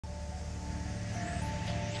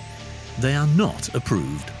they are not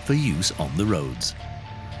approved for use on the roads.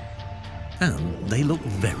 And they look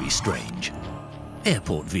very strange.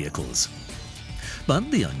 Airport vehicles. But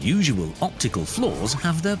the unusual optical flaws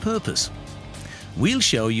have their purpose. We'll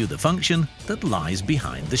show you the function that lies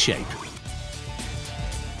behind the shape.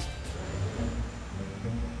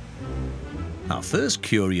 Our first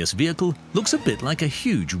curious vehicle looks a bit like a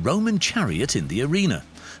huge Roman chariot in the arena,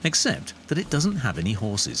 except that it doesn't have any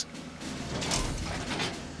horses.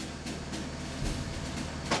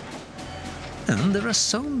 And there are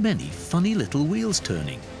so many funny little wheels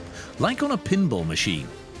turning, like on a pinball machine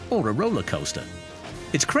or a roller coaster.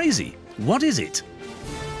 It's crazy. What is it?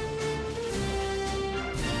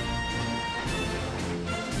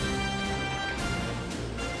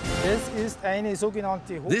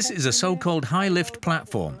 This is a so-called high-lift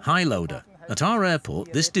platform, high loader. At our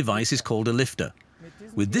airport, this device is called a lifter.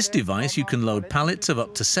 With this device, you can load pallets of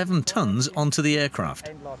up to 7 tons onto the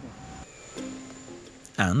aircraft.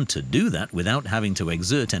 And to do that without having to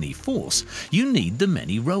exert any force, you need the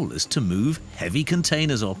many rollers to move heavy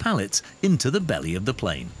containers or pallets into the belly of the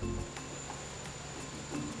plane.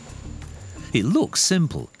 It looks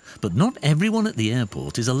simple, but not everyone at the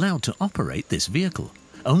airport is allowed to operate this vehicle.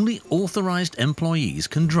 Only authorized employees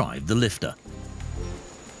can drive the lifter.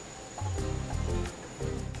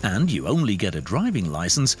 And you only get a driving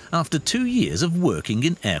license after 2 years of working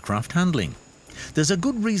in aircraft handling. There's a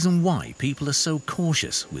good reason why people are so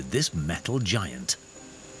cautious with this metal giant.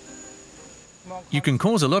 You can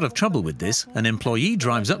cause a lot of trouble with this. An employee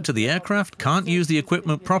drives up to the aircraft, can't use the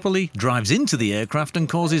equipment properly, drives into the aircraft and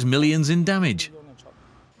causes millions in damage.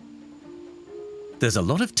 There's a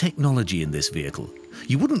lot of technology in this vehicle.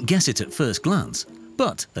 You wouldn't guess it at first glance,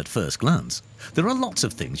 but at first glance, there are lots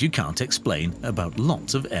of things you can't explain about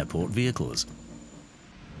lots of airport vehicles.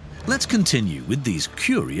 Let's continue with these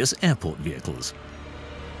curious airport vehicles.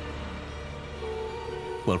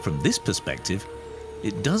 Well, from this perspective,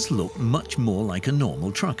 it does look much more like a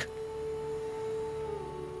normal truck.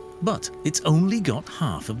 But it's only got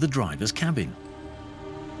half of the driver's cabin.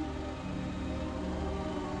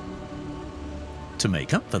 To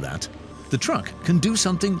make up for that, the truck can do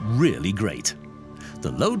something really great.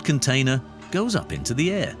 The load container goes up into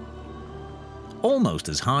the air, almost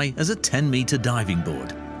as high as a 10-meter diving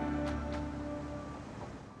board.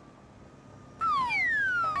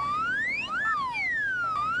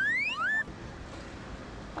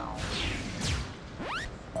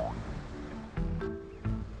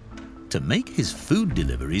 To make his food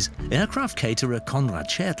deliveries, aircraft caterer Konrad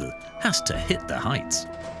Schertl has to hit the heights.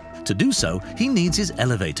 To do so, he needs his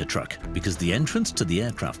elevator truck because the entrance to the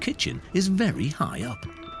aircraft kitchen is very high up.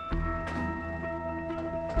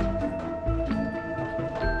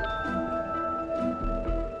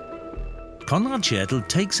 Konrad Schertl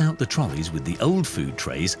takes out the trolleys with the old food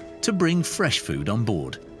trays to bring fresh food on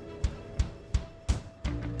board.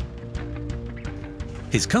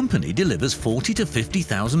 His company delivers 40 to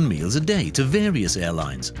 50,000 meals a day to various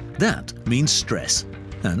airlines. That means stress.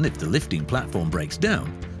 And if the lifting platform breaks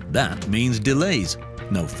down, that means delays.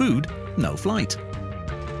 No food, no flight.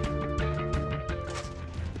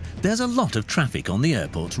 There's a lot of traffic on the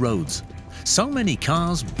airport's roads. So many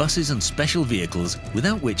cars, buses and special vehicles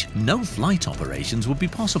without which no flight operations would be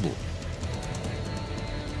possible.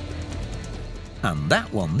 And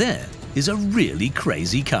that one there is a really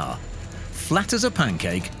crazy car. Flat as a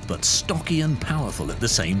pancake, but stocky and powerful at the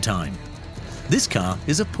same time. This car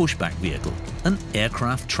is a pushback vehicle, an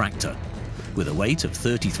aircraft tractor. With a weight of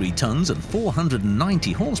 33 tons and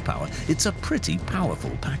 490 horsepower, it's a pretty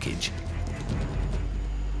powerful package.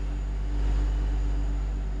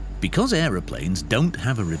 Because aeroplanes don't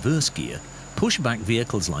have a reverse gear, pushback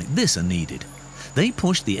vehicles like this are needed. They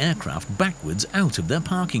push the aircraft backwards out of their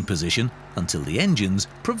parking position until the engines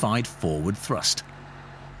provide forward thrust.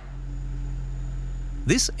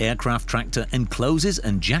 This aircraft tractor encloses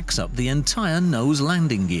and jacks up the entire nose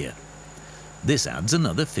landing gear. This adds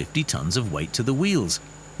another 50 tons of weight to the wheels,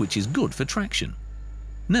 which is good for traction.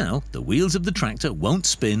 Now, the wheels of the tractor won't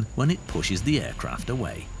spin when it pushes the aircraft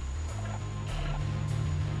away.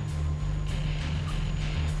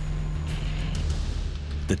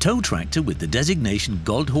 The tow tractor with the designation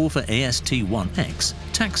Goldhofer AST-1X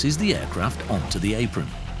taxis the aircraft onto the apron.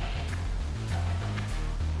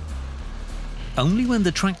 Only when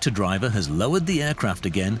the tractor driver has lowered the aircraft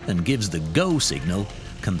again and gives the go signal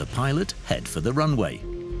can the pilot head for the runway.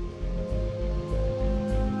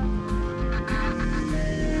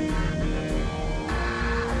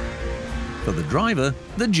 For the driver,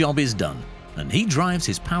 the job is done, and he drives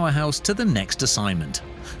his powerhouse to the next assignment.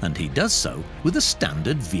 And he does so with a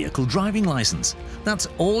standard vehicle driving license. That's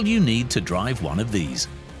all you need to drive one of these.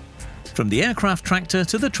 From the aircraft tractor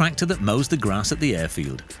to the tractor that mows the grass at the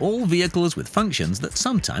airfield, all vehicles with functions that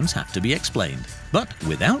sometimes have to be explained. But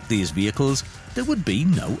without these vehicles, there would be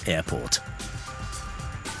no airport.